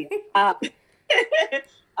it's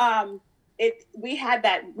Nia. We had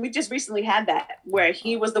that. We just recently had that where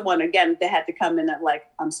he was the one again that had to come in and like,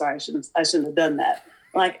 I'm sorry, I shouldn't have done that.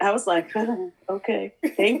 Like, I was like, oh, okay,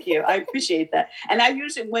 thank you, I appreciate that. And I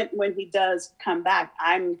usually when he does come back,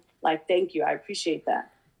 I'm like, thank you, I appreciate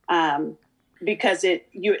that, because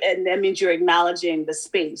and that means you're acknowledging the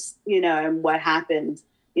space, and what happened.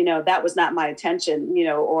 That was not my intention,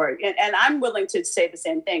 and I'm willing to say the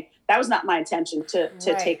same thing. That was not my intention to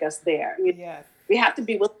take us there. Yes. We have to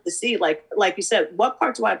be willing to see, like you said, what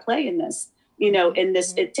part do I play in this? In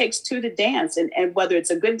this, it takes two to dance, and whether it's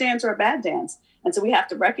a good dance or a bad dance. And so we have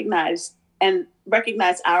to recognize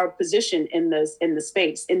our position in the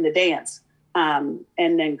space, in the dance, and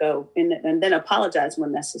then go and then apologize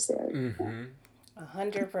when necessary.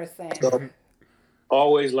 100%. So,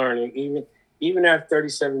 always learning, even after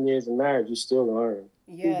 37 years of marriage, you still learn.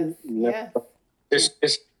 Yes. Yes.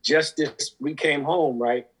 It's just this. We came home,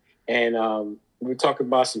 right, and we were talking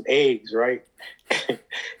about some eggs, right?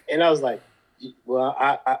 And I was like, well,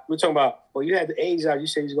 we're talking about, well, you had the eggs out. You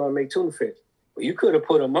said you was going to make tuna fish. Well, you could have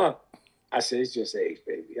put them up. I said, it's just eggs,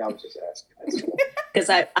 baby. I was just asking. Because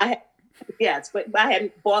I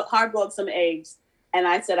had hard-boiled some eggs, and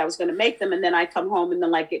I said I was going to make them, and then I come home and then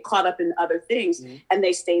like get caught up in other things, and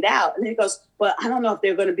they stayed out. And he goes, well, I don't know if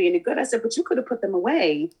they're going to be any good. I said, but you could have put them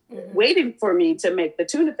away, waiting for me to make the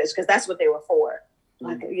tuna fish, because that's what they were for.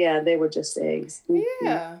 Like, yeah, they were just eggs.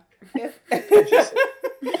 Yeah.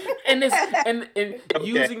 And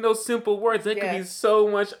using those simple words, there could be so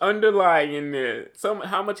much underlying in there.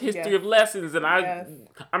 How much history of lessons. And I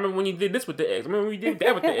remember when you did this with the eggs. I remember when you did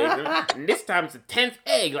that with the eggs. And this time it's the 10th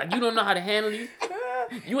egg. Like, you don't know how to handle these.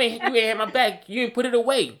 You ain't had my back. You ain't put it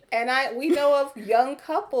away. And we know of young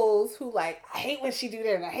couples who like, I hate when she do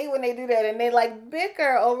that and I hate when they do that, and they like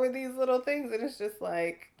bicker over these little things, and it's just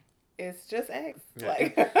like, it's just eggs. Yeah.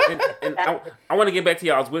 Like, and I want to get back to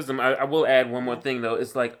y'all's wisdom. I will add one more thing though.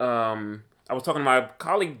 It's like I was talking to my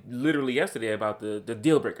colleague literally yesterday about the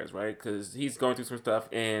deal breakers, right? Because he's going through some stuff,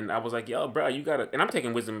 and I was like, yo, bro, you gotta. And I'm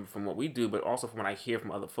taking wisdom from what we do, but also from what I hear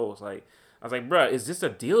from other folks. Like, I was like, bro, is this a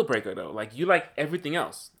deal breaker though? Like, you like everything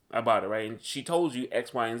else about it, right? And she told you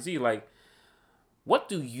X, Y, and Z. Like, what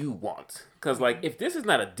do you want? Because like, if this is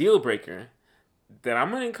not a deal breaker, then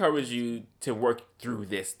I'm gonna encourage you to work through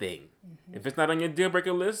this thing. Mm-hmm. If it's not on your deal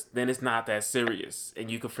breaker list, then it's not that serious,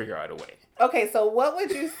 and you can figure out a way. Okay, so what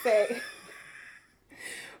would you say?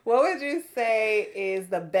 What would you say is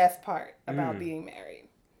the best part about being married?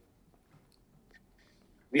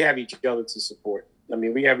 We have each other to support. I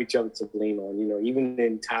mean, we have each other to lean on. You know, even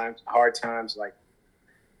in hard times, like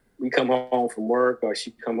we come home from work or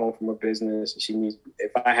she come home from her business, and she needs.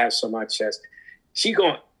 If I have some on my chest, she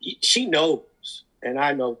knows, and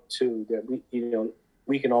I know too that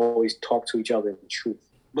we can always talk to each other in the truth.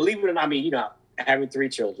 Believe it or not, I mean, having 3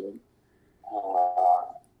 children,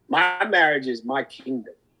 my marriage is my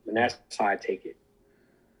kingdom. And that's how I take it.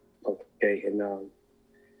 Okay. And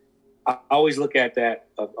I always look at that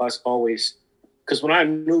of us always, because when I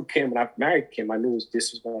knew Kim, when I married Kim, I knew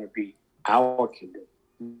this was going to be our kingdom.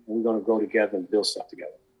 We're going to go together and build stuff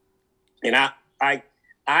together. And I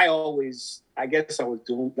guess I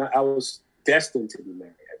was destined to be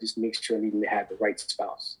married. I just make sure I needed to have the right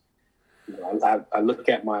spouse. You know, I look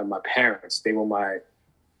at my parents. They were my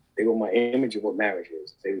image of what marriage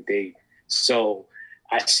is. So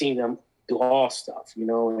I seen them do all stuff,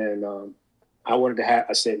 and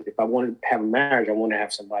I said, if I wanted to have a marriage, I want to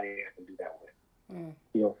have somebody I can do that with.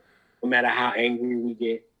 No matter how angry we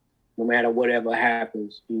get, no matter whatever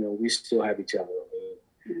happens, we still have each other.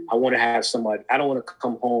 I want to have somebody. I don't want to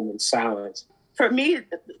come home in silence. For me,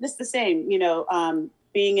 it's the same,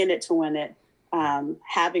 being in it to win it,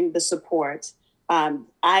 having the support. I'm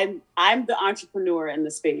the entrepreneur in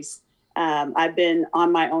the space. I've been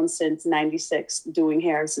on my own since 96, doing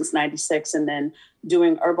hair since 96, and then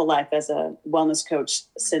doing Herbalife as a wellness coach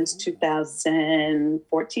since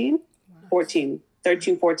 2014, 14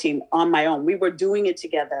 on my own. We were doing it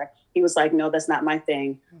together. He was like, no, that's not my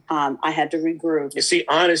thing. I had to regroup. You see,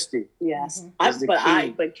 honesty. Yes.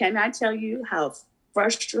 But can I tell you how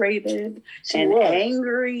frustrated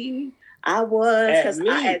angry I was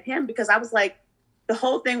at him, because I was like, the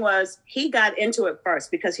whole thing was he got into it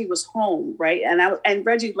first because he was home, right? And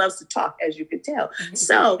Reggie loves to talk, as you can tell.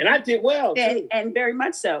 So and I did well too. And very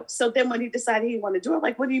much so. So then when he decided he wanted to do it, I'm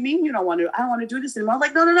like, what do you mean you don't want to? I don't want to do this anymore. I'm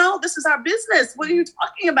like, no, this is our business. What are you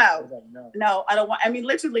talking about? Like, no, I don't want. I mean,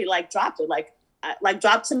 literally, dropped it,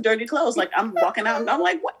 dropped some dirty clothes. Like I'm walking out, and I'm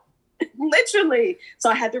like, what? Literally. So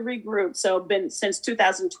I had to regroup. So been since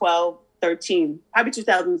 2012, 13, probably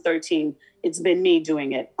 2013. It's been me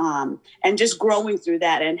doing it, and just growing through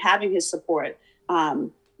that and having his support.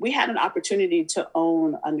 We had an opportunity to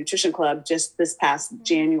own a nutrition club just this past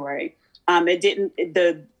January. It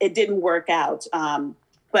didn't work out,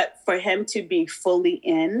 but for him to be fully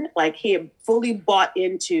in, like he had fully bought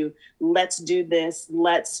into, let's do this,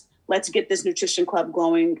 let's get this nutrition club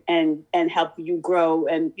going and help you grow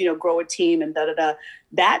and grow a team and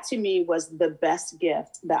That to me was the best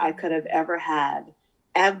gift that I could have ever had,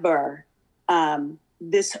 ever.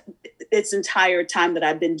 This entire time that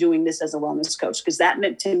I've been doing this as a wellness coach, because that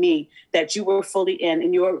meant to me that you were fully in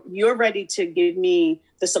and you're ready to give me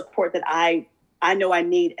the support that I know I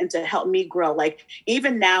need and to help me grow. Like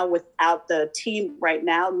even now without the team right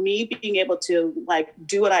now, me being able to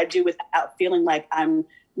do what I do without feeling like I'm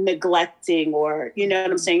neglecting or, what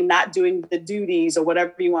I'm saying, not doing the duties or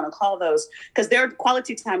whatever you want to call those. Because there are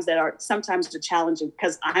quality times that are sometimes challenging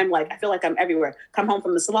because I feel like I'm everywhere. Come home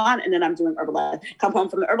from the salon and then I'm doing Herbalife. Come home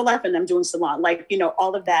from the Herbalife and I'm doing salon.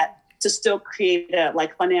 All of that to still create a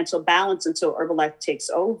financial balance until Herbalife takes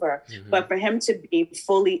over. Mm-hmm. But for him to be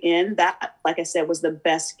fully in that, like I said, was the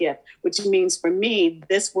best gift, which means for me,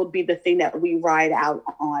 this will be the thing that we ride out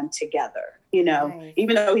on together. Nice.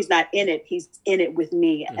 Even though he's not in it, he's in it with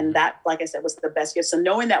me. Mm-hmm. And that, like I said, was the best gift. So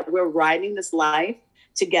knowing that we're riding this life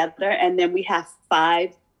together, and then we have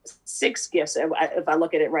 6 gifts. If I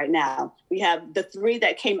look at it right now, we have the 3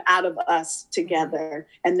 that came out of us together,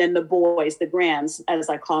 and then the boys, the grands, as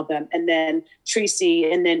I call them, and then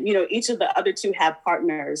Tracy, and then, each of the other 2 have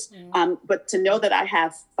partners. Mm-hmm. But to know that I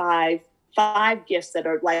have 5 gifts that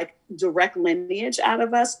are direct lineage out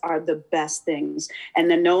of us are the best things. And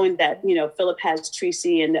then knowing that, Philip has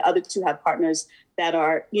Tracy and the other 2 have partners that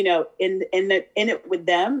are, you know, in it with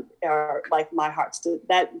them are like my heart.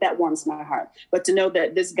 That warms my heart. But to know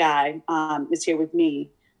that this guy is here with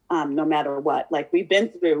me, no matter what. Like, we've been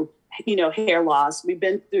through, you know, hair loss. We've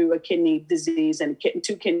been through a kidney disease and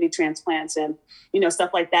 2 kidney transplants and, you know,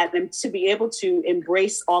 stuff like that. And to be able to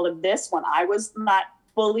embrace all of this when I was not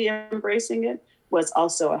fully embracing it was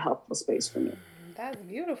also a helpful space for me. That's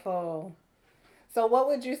beautiful. So what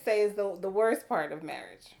would you say is the worst part of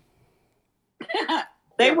marriage?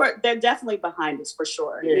 They're definitely behind us for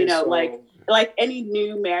sure. Yeah, you know, so, like any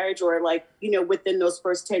new marriage or like, you know, within those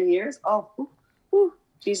first 10 years,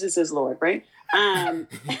 Jesus is Lord, right?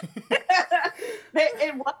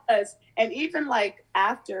 It was. And even like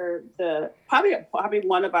after probably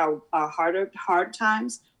one of our hard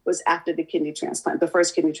times was after the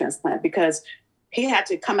first kidney transplant, because he had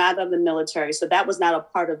to come out of the military. So that was not a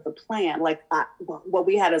part of the plan. Like what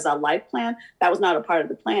we had as our life plan, that was not a part of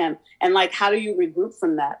the plan. And like, how do you regroup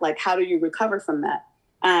from that? Like, how do you recover from that?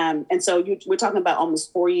 And so we're talking about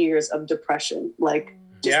almost 4 years of depression, like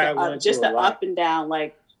just the up and down,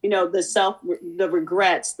 like, you know, the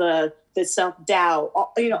regrets, the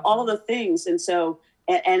self-doubt, you know, all of the things. And so,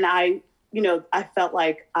 and I, you know, I felt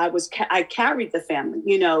like I carried the family,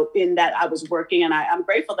 you know, in that I was working, and I'm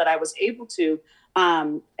grateful that I was able to.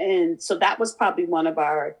 And so that was probably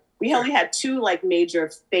we only had 2 like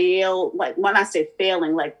major when I say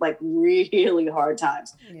failing, like really hard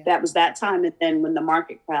times. Yeah. That was that time. And then when the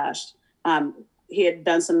market crashed, he had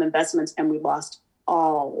done some investments and we lost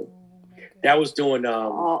all. That was during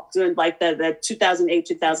like the 2008,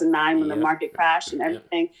 2009 when the market crashed and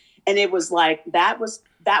everything. Yeah. And it was like, that was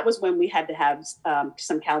when we had to have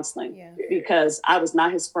some counseling, because I was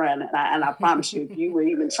not his friend. And I promise you, if you were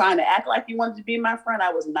even trying to act like you wanted to be my friend,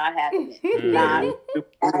 I was not having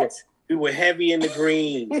it. We were heavy in the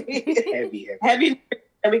green. heavy.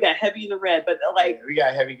 And we got heavy in the red. But like, we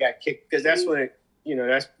got kicked, because that's when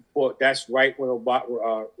that's right when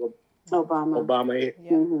Obama hit.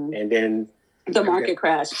 Yeah. Mm-hmm. And then the market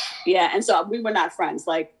crashed. Yeah. And so we were not friends.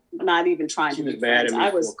 Like, not even trying to be friends. I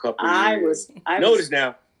was mad at me for a couple of years. Notice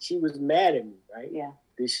now, she was mad at me, right? Yeah.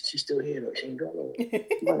 She's still here though. She ain't going nowhere.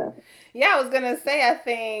 Whatever. Yeah, I was gonna say, I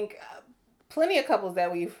think plenty of couples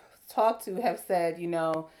that we've talked to have said, you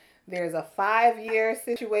know, there's a 5-year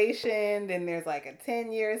situation, then there's like a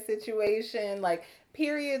 10-year situation, like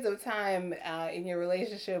periods of time in your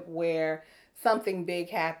relationship where something big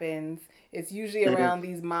happens. It's usually around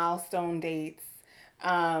these milestone dates.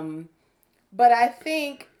 But I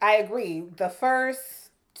think I agree. The first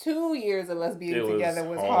 2 years of us being together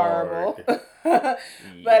was horrible.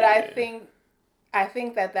 But I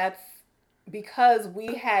think that that's because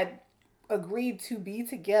we had agreed to be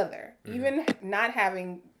together. Mm-hmm. Even not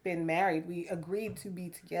having been married, we agreed to be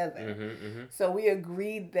together. Mm-hmm, mm-hmm. So we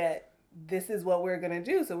agreed that this is what we're gonna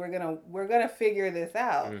do. So we're gonna figure this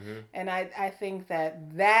out. Mm-hmm. And I think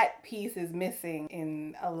that piece is missing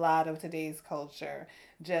in a lot of today's culture.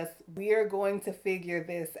 Just, we are going to figure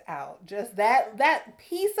this out. Just that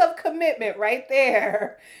piece of commitment right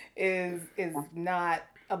there is not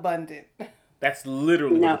abundant. That's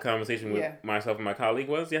literally what the conversation with myself and my colleague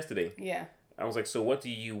was yesterday. Yeah. I was like, so what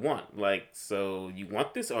do you want? Like, so you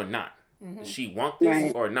want this or not? Mm-hmm. Does she want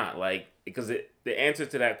this or not? Like, because the answer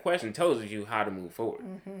to that question tells you how to move forward.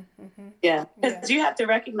 Mm-hmm, mm-hmm. Yeah, because you have to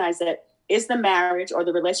recognize that, is the marriage or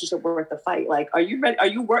the relationship worth the fight? Like, are you ready?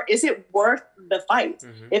 Is it worth the fight?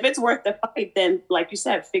 Mm-hmm. If it's worth the fight, then, like you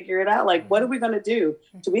said, figure it out. Like, what are we going to do?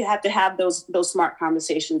 Do we have to have those smart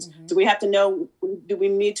conversations? Mm-hmm. Do we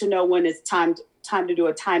need to know when it's time to do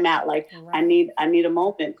a timeout? Like, I need a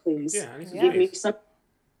moment, please. Yeah, give me some,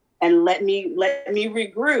 and let me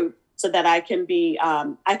regroup so that I can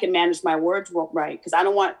manage my words right. Because I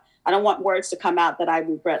don't want words to come out that I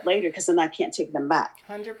regret later, because then I can't take them back.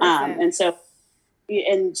 100%.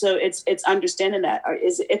 And so it's understanding that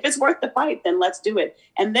if it's worth the fight, then let's do it.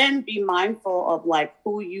 And then be mindful of like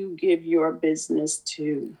who you give your business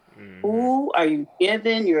to. Mm-hmm. Who are you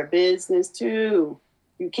giving your business to?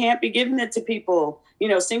 You can't be giving it to people, you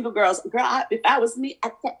know, single girls. Girl, if I was me,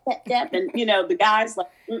 and you know, the guys like,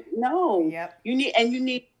 no. Yep. You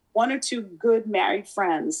need 1 or 2 good married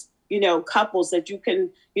friends, you know, couples that you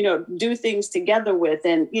can, you know, do things together with,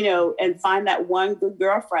 and, you know, and find that one good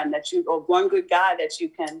girlfriend or one good guy that you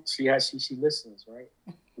can. She listens, right?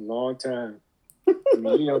 A long time. I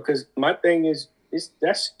mean, you know, because my thing is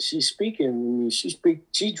she's speaking.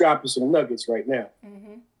 She's dropping some nuggets right now,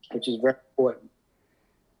 mm-hmm. which is very important.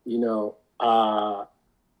 You know,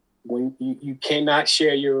 when you cannot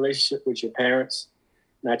share your relationship with your parents,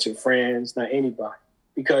 not your friends, not anybody,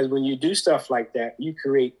 because when you do stuff like that, you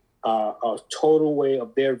create a total way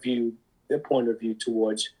of their view their point of view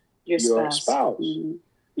towards your spouse. Mm-hmm.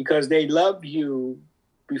 Because they love you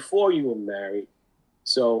before you were married.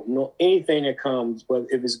 So anything that comes, but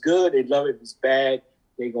if it's good, they love it. If it's bad,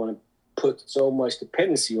 they're going to put so much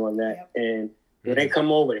dependency on that. Yep. And when they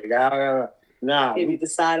come over, they go, nah. Give you the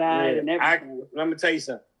side eye and everything. I'm going to tell you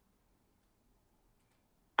something.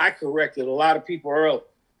 I corrected a lot of people early.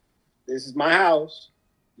 This is my house.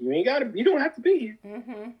 You don't have to be here.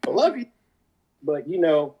 Mm-hmm. I love you. But,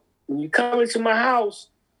 when you come into my house,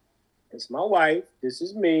 it's my wife. This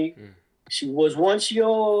is me. Mm. She was once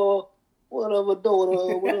your whatever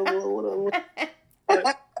daughter, whatever.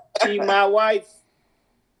 She my wife.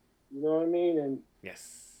 You know what I mean? And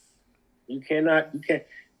yes, you can't. I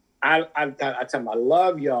tell them I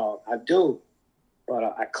love y'all. I do, but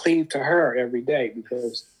I cleave to her every day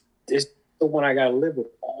because this is the one I gotta live with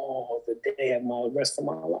all the day of the rest of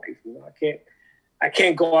my life. I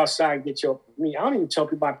can't go outside and get your. I don't even tell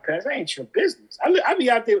people my parents. That ain't your business. I be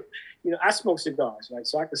out there. I smoke cigars, right?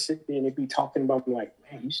 So I could sit there and they be talking about me like,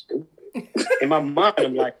 man, you stupid. In my mind,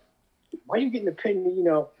 I'm like, why are you getting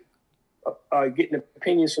getting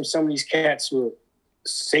opinions from some of these cats who are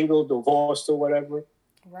single, divorced, or whatever?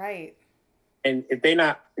 Right. And if they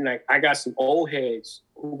not, I got some old heads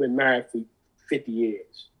who've been married for 50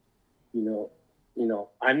 years.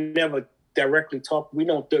 I never we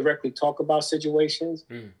don't directly talk about situations,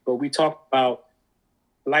 but we talk about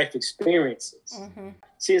life experiences. Mm-hmm.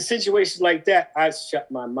 See, in situations like that, I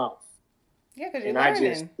shut my mouth. Yeah, because you're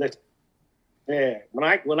learning.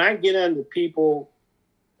 When I get under people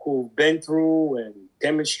who've been through and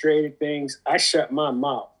demonstrated things, I shut my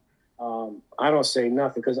mouth. I don't say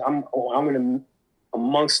nothing because I'm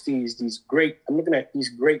amongst these great. I'm looking at these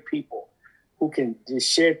great people who can just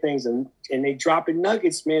share things and they drop in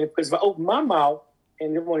nuggets, man. Because if I open my mouth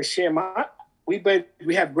and they want to share we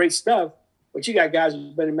have great stuff, but you got guys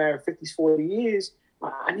who've been married 50, 40 years.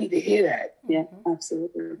 I need to hear that. Yeah,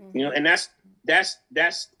 absolutely. Mm-hmm. And that's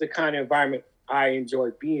the kind of environment I enjoy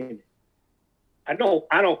being in. I don't,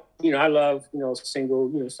 I love,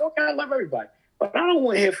 single, it's okay, I love everybody, but I don't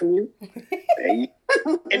want to hear from you.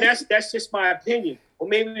 And that's just my opinion. Or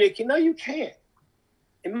maybe they can, no, you can't.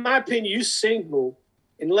 In my opinion, you single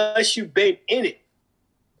unless you've been in it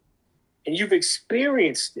and you've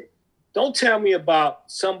experienced it. Don't tell me about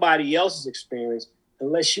somebody else's experience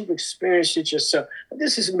unless you've experienced it yourself.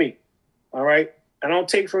 This is me, all right? I don't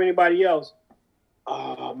take from anybody else.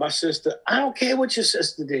 My sister, I don't care what your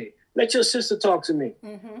sister did. Let your sister talk to me.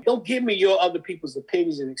 Mm-hmm. Don't give me your other people's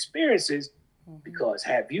opinions and experiences because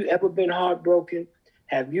have you ever been heartbroken?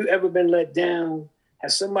 Have you ever been let down?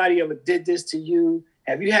 Has somebody ever did this to you?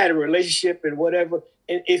 Have you had a relationship and whatever?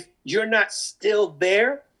 And if you're not still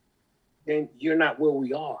there, then you're not where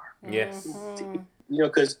we are. Yes. Mm-hmm.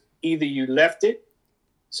 Because either you left it,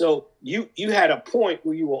 so you had a point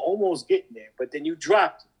where you were almost getting there, but then you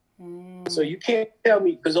dropped it. So you can't tell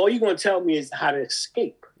me, because all you're going to tell me is how to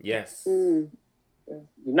escape. Yes. You're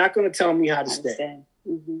not going to tell me how to stay.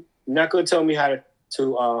 Mm-hmm. You're not going to tell me how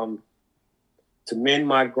to mend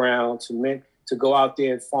my ground, to go out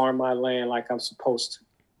there and farm my land like I'm supposed to.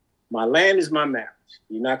 My land is my marriage.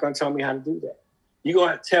 You're not going to tell me how to do that. You're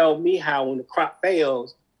going to tell me how, when the crop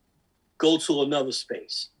fails, go to another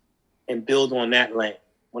space and build on that land.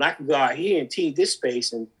 When I can go out here and teed this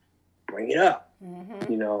space and bring it up.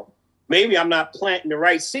 Mm-hmm. Maybe I'm not planting the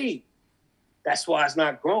right seed. That's why it's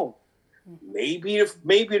not growing. Maybe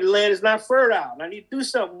the land is not fertile and I need to do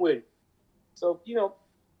something with it. So,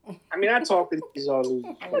 I talk to these all these.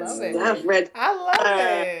 I love it. I love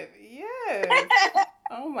it. Yes.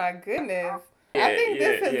 Oh my goodness. Yeah, I think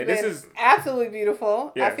this has been absolutely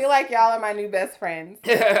beautiful. Yes. I feel like y'all are my new best friends.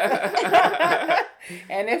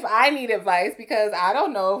 And if I need advice, because I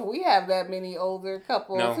don't know if we have that many older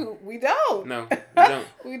couples who we don't. No,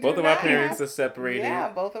 we don't. Both of our parents are separated. Yeah,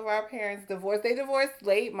 both of our parents divorced. They divorced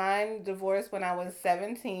late. Mine divorced when I was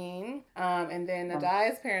 17. And then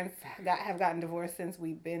Nadia's parents have gotten divorced since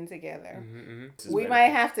we've been together. Mm-hmm. We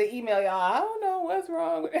might have to email y'all. I don't know what's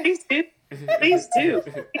wrong with it. Please do.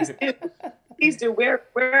 Please do. We're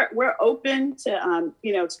open to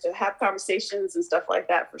to have conversations and stuff like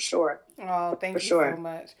that for sure. Oh, thank you so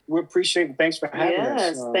much. We appreciate it. Thanks for having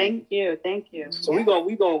us. Yes, thank you. So we're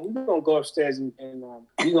gonna go upstairs and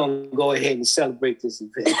we're gonna go ahead and celebrate this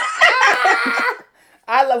event.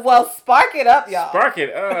 Spark it up, y'all. Spark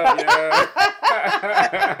it up,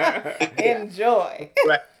 yeah. Enjoy.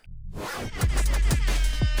 Right.